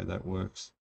like the way that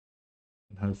works.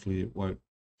 And hopefully it won't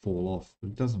fall off, but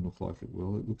it doesn't look like it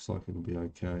will. It looks like it'll be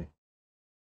okay.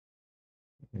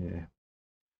 Yeah.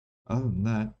 Other than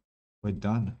that, we're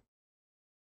done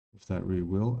with that rear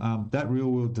wheel. That rear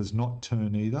wheel does not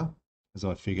turn either, as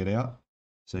I figured out.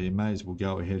 So you may as well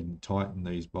go ahead and tighten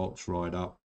these bolts right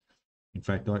up. In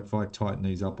fact, if I tighten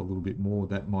these up a little bit more,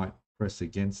 that might press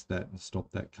against that and stop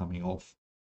that coming off.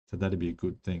 So that'd be a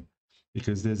good thing,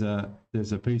 because there's a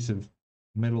piece of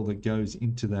metal that goes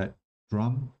into that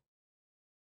drum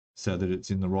so that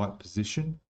it's in the right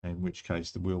position, in which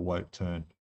case the wheel won't turn.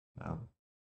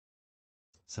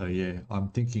 So yeah, I'm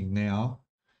thinking now,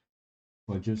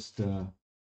 if I just get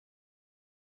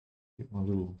my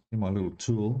little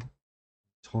tool,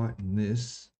 tighten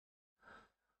this,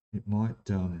 it might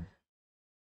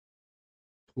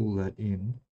pull that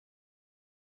in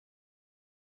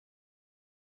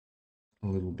a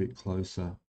little bit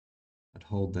closer and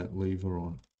hold that lever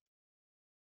on.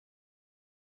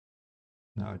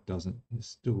 No, it doesn't. There's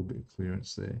still a bit of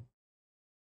clearance there,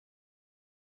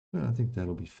 but I think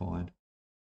that'll be fine.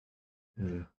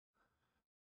 Yeah.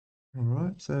 All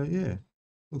right. So yeah,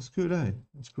 looks good, eh?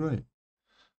 That's great.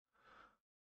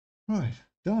 Right,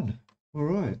 done. All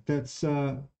right, that's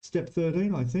step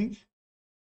 13, I think.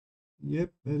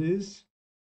 Yep, it is.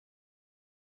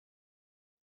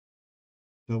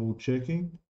 Double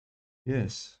checking.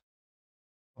 Yes.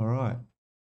 All right.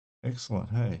 Excellent.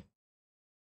 Hey.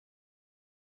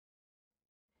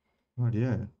 Right,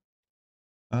 yeah.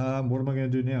 What am I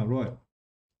going to do now? Right.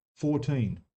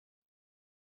 14.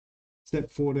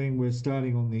 Step 14, we're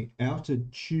starting on the outer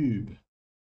tube.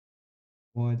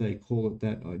 Why they call it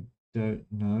that, I don't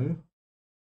know.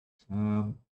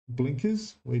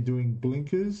 Blinkers. We're doing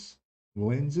blinkers,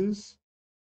 lenses.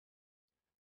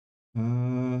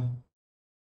 And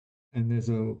there's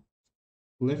a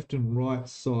left and right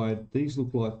side. These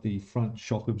look like the front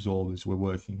shock absorbers we're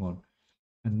working on.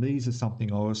 And these are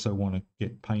something I also want to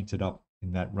get painted up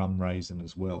in that rum raisin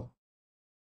as well.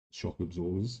 Shock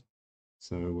absorbers.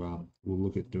 So we'll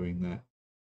look at doing that.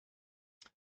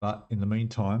 But in the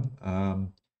meantime,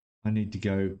 I need to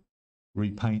go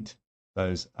repaint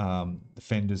those the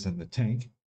fenders and the tank.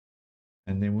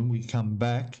 And then when we come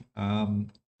back,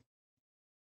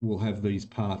 we'll have these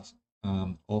parts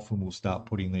off and we'll start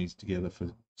putting these together for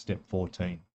step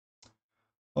 14.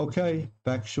 Okay,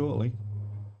 back shortly.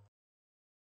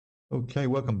 Okay,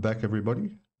 welcome back,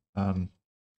 everybody.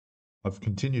 I've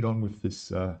continued on with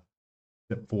this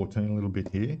step 14 a little bit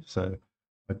here. So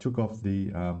I took off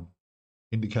the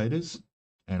indicators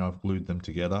and I've glued them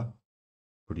together.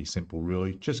 Pretty simple,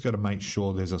 really. Just got to make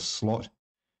sure there's a slot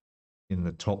in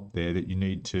the top there that you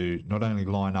need to not only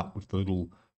line up with the little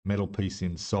metal piece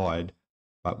inside,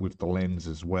 but with the lens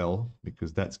as well,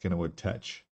 because that's going to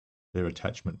attach their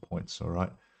attachment points. All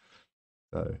right.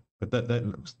 So, but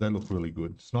they look really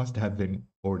good. It's nice to have them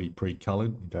already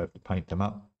pre-colored. You don't have to paint them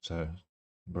up. So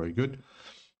very good.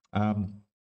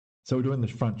 So we're doing the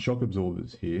front shock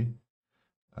absorbers here.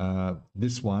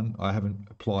 This one, I haven't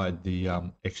applied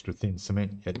the extra thin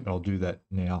cement yet. I'll do that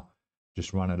now.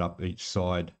 Just run it up each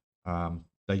side.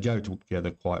 They go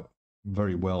together quite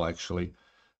very well, actually.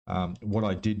 What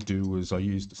I did do was I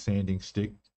used a sanding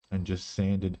stick and just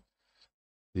sanded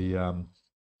the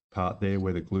part there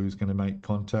where the glue is going to make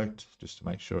contact, just to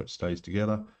make sure it stays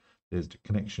together. There's the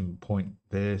connection point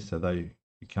there, so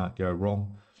you can't go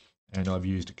wrong. And I've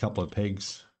used a couple of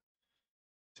pegs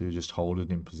to just hold it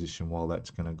in position while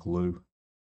that's going to glue.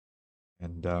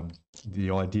 And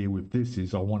the idea with this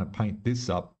is I want to paint this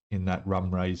up in that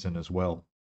rum raisin as well.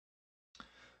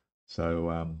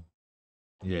 So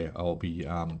yeah, I'll be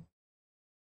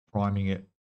priming it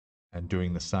and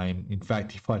doing the same. In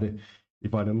fact, if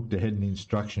I'd looked ahead in the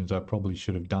instructions, I probably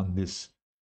should have done this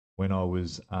when I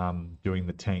was doing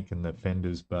the tank and the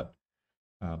fenders, but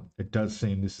it does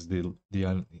seem this is the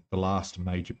last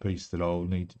major piece that I'll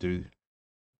need to do,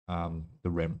 the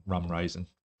rum raisin.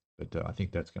 But I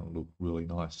think that's going to look really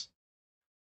nice.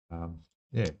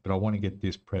 Yeah, but I want to get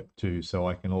this prepped too, so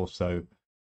I can also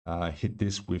hit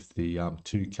this with the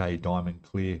 2K diamond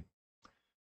clear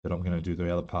that I'm going to do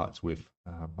the other parts with.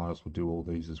 Might as well do all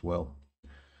these as well.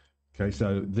 Okay,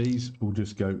 so these will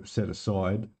just go set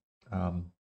aside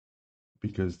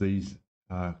because these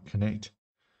connect.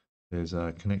 There's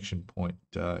a connection point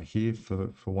here for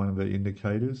one of the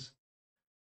indicators.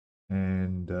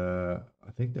 And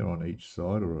I think they're on each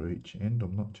side or each end.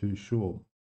 I'm not too sure.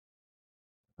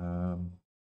 Oh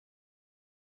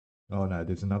no,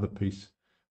 there's another piece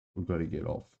we've got to get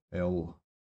off. L.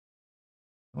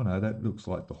 Oh no, that looks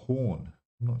like the horn.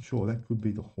 I'm not sure. That could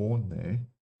be the horn there.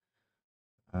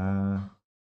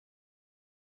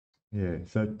 Yeah,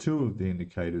 so two of the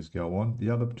indicators go on. The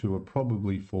other two are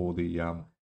probably for the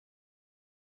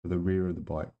rear of the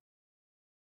bike.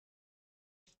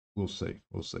 We'll see.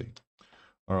 We'll see.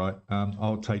 All right,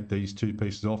 I'll take these two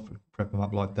pieces off, prep them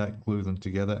up like that, glue them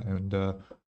together, and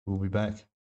we'll be back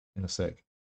in a sec.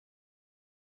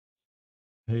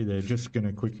 Hey there, just going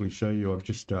to quickly show you, I've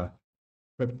just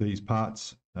prepped these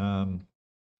parts. I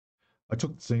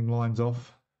took the seam lines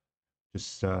off,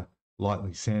 just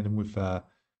lightly sanded them with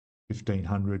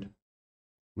 1500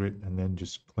 grit, and then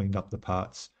just cleaned up the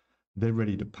parts. They're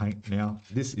ready to paint now.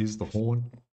 This is the horn,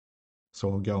 so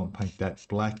I'll go and paint that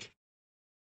black.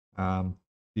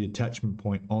 The attachment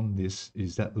point on this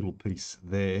is that little piece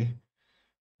there,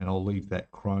 and I'll leave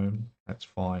that chrome. That's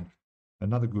fine.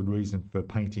 Another good reason for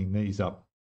painting these up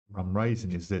rum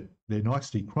raisin is that they're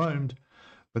nicely chromed,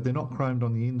 but they're not chromed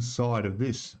on the inside of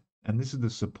this. And this is the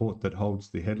support that holds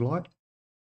the headlight.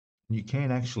 You can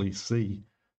actually see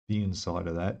the inside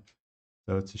of that.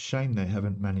 So it's a shame they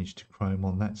haven't managed to chrome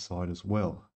on that side as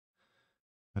well.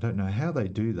 I don't know how they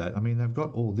do that. I mean, they've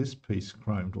got all this piece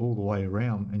chromed all the way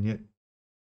around, and yet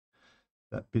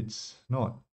that bit's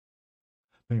not.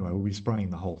 Anyway, we'll be spraying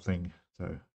the whole thing,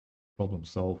 so problem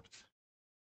solved.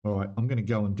 All right, I'm going to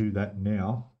go and do that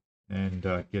now and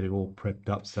get it all prepped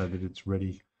up so that it's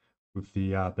ready with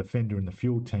the fender and the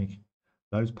fuel tank.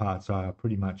 Those parts are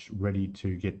pretty much ready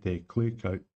to get their clear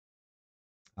coat.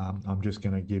 I'm just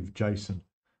going to give Jason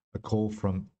a call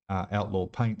from Outlaw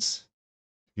Paints to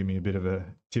give me a bit of a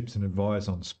tips and advice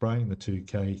on spraying the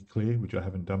 2K clear, which I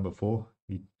haven't done before.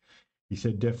 He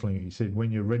said definitely, he said,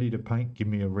 when you're ready to paint, give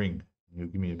me a ring. He'll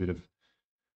give me a bit of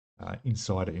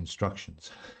insider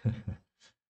instructions.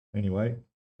 Anyway,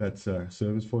 that's a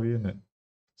service for you, isn't it?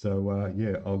 So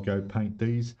yeah, I'll go paint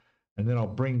these, and then I'll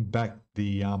bring back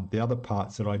the other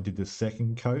parts that I did the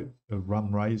second coat of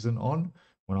rum raisin on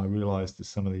when I realised that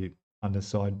some of the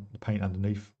underside, the paint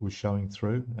underneath was showing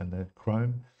through, and the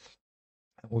chrome.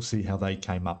 And we'll see how they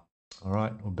came up. All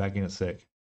right, we're back in a sec.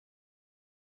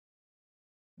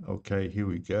 Okay, here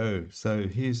we go. So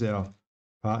here's our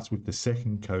parts with the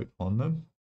second coat on them.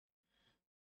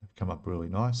 They've come up really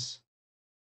nice.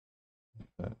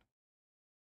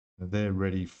 They're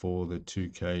ready for the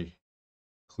 2K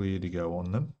clear to go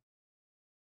on them.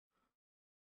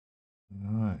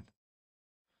 All right.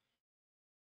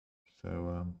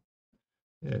 So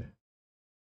yeah,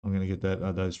 I'm going to get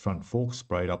that those front forks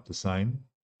sprayed up the same,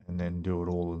 and then do it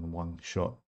all in one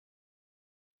shot.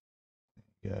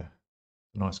 Yeah,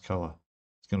 nice color.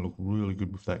 It's going to look really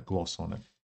good with that gloss on it.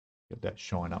 Get that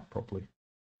shine up properly.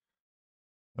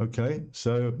 Okay,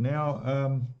 so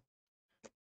now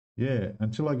yeah,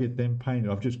 until I get them painted,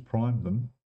 I've just primed them.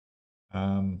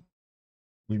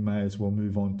 We may as well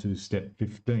move on to step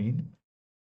 15,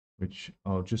 which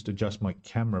I'll just adjust my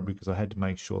camera because I had to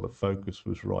make sure the focus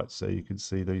was right so you could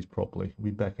see these properly.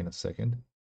 We'll be back in a second.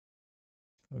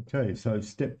 Okay, so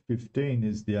step 15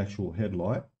 is the actual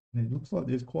headlight. And it looks like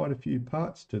there's quite a few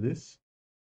parts to this.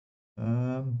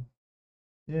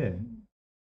 Yeah,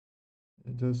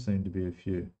 it does seem to be a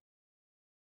few.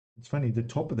 It's funny, the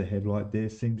top of the headlight there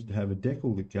seems to have a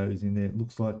decal that goes in there. It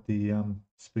looks like the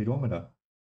speedometer.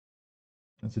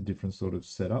 That's a different sort of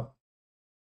setup.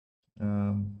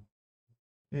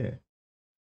 Yeah,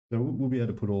 so we'll be able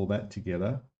to put all that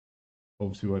together.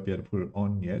 Obviously, we won't be able to put it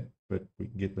on yet, but we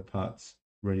can get the parts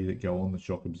ready that go on the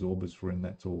shock absorbers for when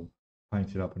that's all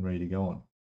painted up and ready to go on.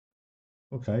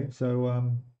 Okay,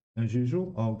 so as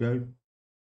usual, I'll go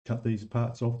cut these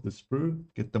parts off the sprue,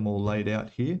 get them all laid out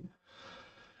here,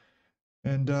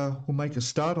 and we'll make a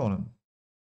start on them.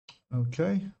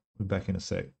 Okay, we're back in a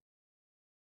sec.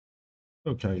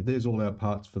 Okay, there's all our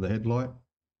parts for the headlight.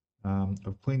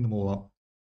 I've cleaned them all up,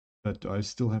 but I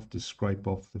still have to scrape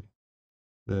off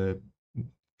the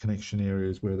connection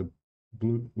areas where the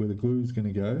glue is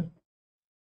going to go.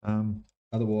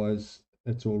 Otherwise,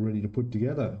 it's all ready to put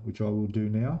together, which I will do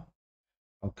now.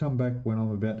 I'll come back when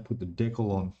I'm about to put the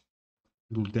decal on.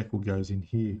 Little decal goes in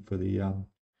here for the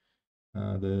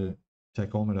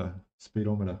tachometer,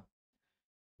 speedometer.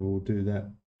 We'll do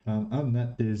that. Other than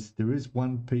that, there is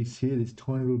one piece here, this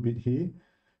tiny little bit here,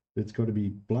 that's got to be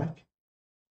black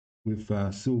with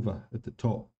silver at the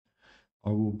top. I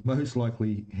will most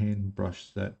likely hand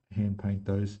paint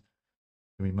those.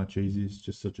 It'll be much easier. It's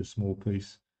just such a small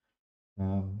piece,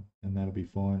 and that'll be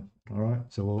fine. All right,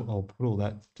 so I'll put all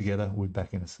that together. We're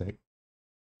back in a sec.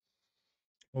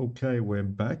 Okay, we're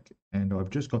back, and I've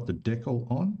just got the decal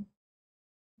on.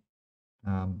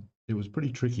 It was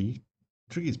pretty tricky.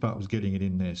 The trickiest part was getting it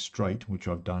in there straight, which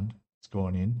I've done. It's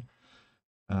gone in.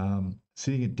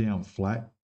 Sitting it down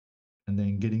flat, and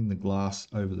then getting the glass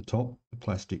over the top, the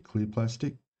plastic, clear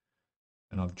plastic.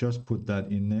 And I've just put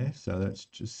that in there, so that's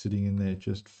just sitting in there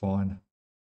just fine.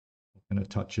 I'm going to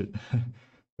touch it,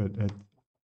 but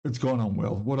it's gone on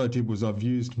well. What I did was I've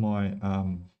used my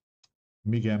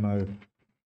MIG ammo,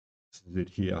 this is it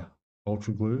here,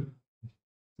 ultra glue.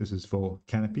 This is for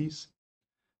canopies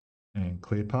and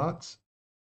clear parts.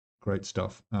 Great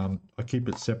stuff. I keep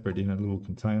it separate in a little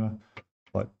container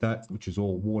like that, which is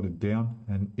all watered down,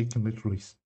 and it can literally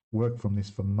work from this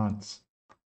for months,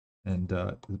 and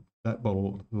that bottle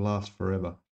will last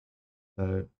forever.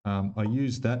 So I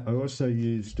used that. I also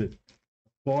used it,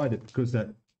 applied it, because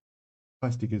that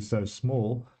plastic is so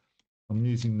small. I'm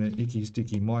using the Icky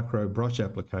Sticky micro brush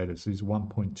applicators. These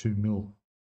 1.2 mil.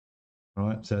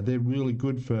 Right, so they're really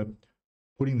good for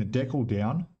putting the decal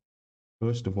down,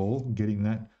 first of all, getting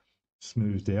that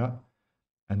smoothed out,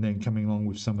 and then coming along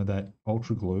with some of that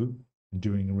ultra glue and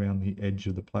doing around the edge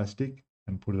of the plastic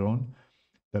and put it on.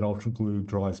 That ultra glue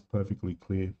dries perfectly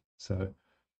clear. So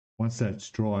once that's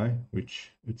dry,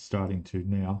 which it's starting to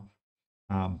now,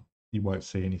 you won't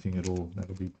see anything at all.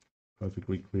 That'll be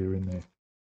perfectly clear in there.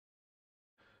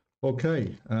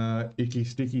 Okay,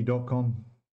 ickysticky.com.au,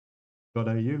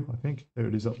 I think. There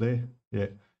it is up there. Yeah,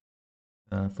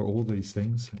 for all these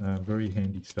things. Very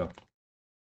handy stuff.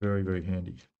 Very, very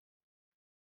handy.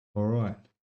 All right.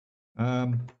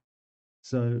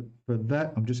 So for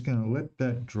that, I'm just going to let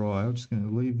that dry. I'm just going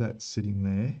to leave that sitting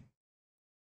there.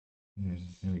 And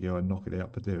there we go. I knock it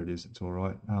out, but there it is. It's all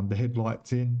right. The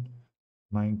headlight's in.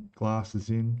 Main glass is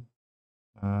in.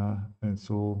 And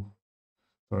it's all...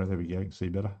 Sorry, there we go. You can see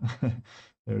better.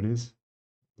 There it is.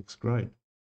 Looks great.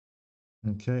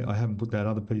 Okay, I haven't put that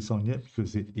other piece on yet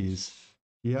because it is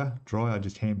here, dry. I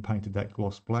just hand painted that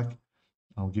gloss black.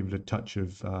 I'll give it a touch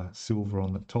of silver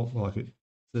on the top like it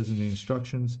says in the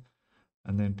instructions,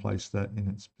 and then place that in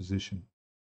its position.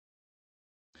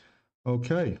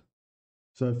 Okay,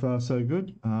 so far so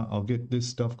good. I'll get this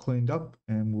stuff cleaned up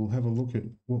and we'll have a look at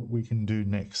what we can do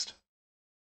next.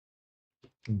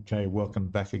 Okay, welcome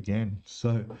back again.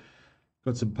 So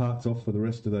got some parts off for the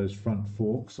rest of those front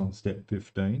forks on step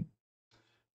 15.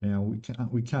 Now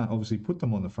we can't obviously put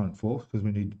them on the front forks because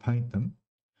we need to paint them,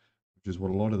 which is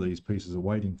what a lot of these pieces are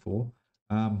waiting for.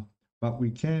 But we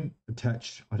can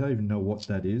attach, I don't even know what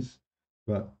that is,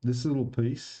 but this little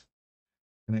piece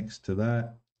connects to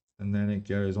that, and then it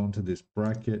goes onto this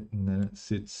bracket, and then it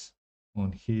sits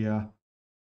on here.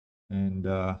 And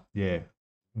yeah,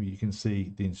 you can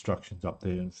see the instructions up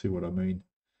there and see what I mean.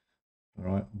 All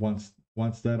right, once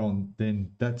that on,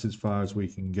 then that's as far as we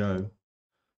can go.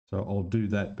 So I'll do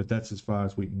that, but that's as far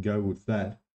as we can go with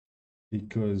that,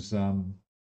 because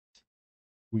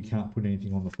we can't put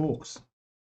anything on the forks.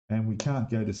 And we can't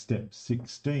go to step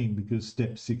 16 because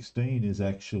step 16 is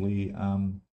actually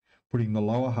putting the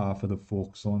lower half of the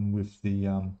forks on with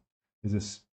the,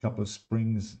 there's a couple of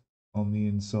springs on the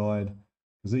inside,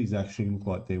 because these actually look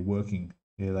like they're working.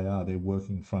 Yeah, they are. They're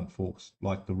working front forks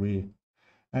like the rear.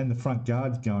 And the front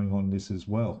guard's going on this as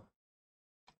well.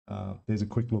 There's a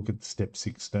quick look at step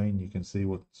 16. You can see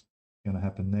what's going to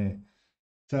happen there.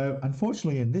 So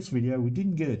unfortunately in this video we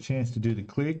didn't get a chance to do the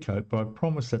clear coat, but I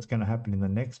promise that's going to happen in the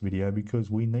next video because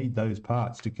we need those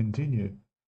parts to continue.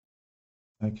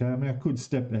 Okay, I mean, I could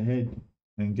step ahead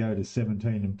and go to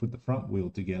 17 and put the front wheel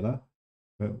together,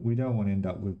 but we don't want to end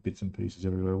up with bits and pieces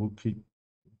everywhere. We'll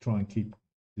try and keep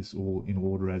this all in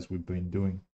order as we've been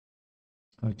doing.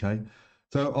 Okay,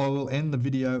 so I will end the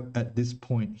video at this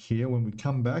point here. When we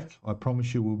come back, I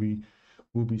promise you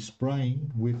we'll be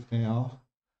spraying with our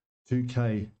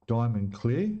 2K Diamond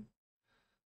Clear,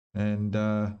 and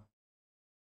I'm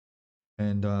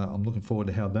looking forward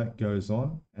to how that goes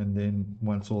on. And then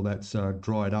once all that's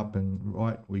dried up and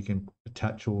right, we can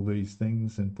attach all these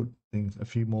things and put a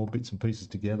few more bits and pieces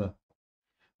together.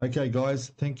 Okay, guys,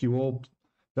 thank you all.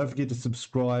 Don't forget to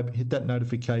subscribe, hit that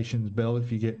notifications bell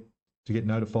if you get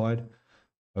notified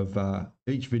of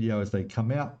each video as they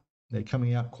come out. They're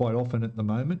coming out quite often at the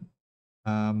moment.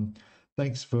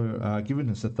 Thanks for giving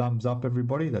us a thumbs up,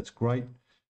 everybody. That's great.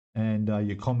 And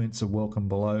your comments are welcome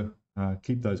below.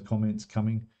 Keep those comments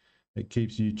coming. It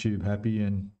keeps YouTube happy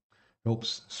and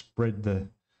helps spread the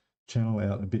channel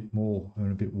out a bit more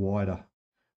and a bit wider.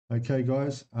 Okay,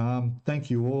 guys, thank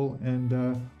you all, and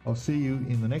I'll see you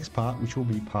in the next part, which will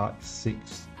be part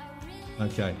 6.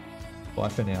 Okay, bye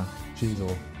for now. Cheers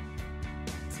all.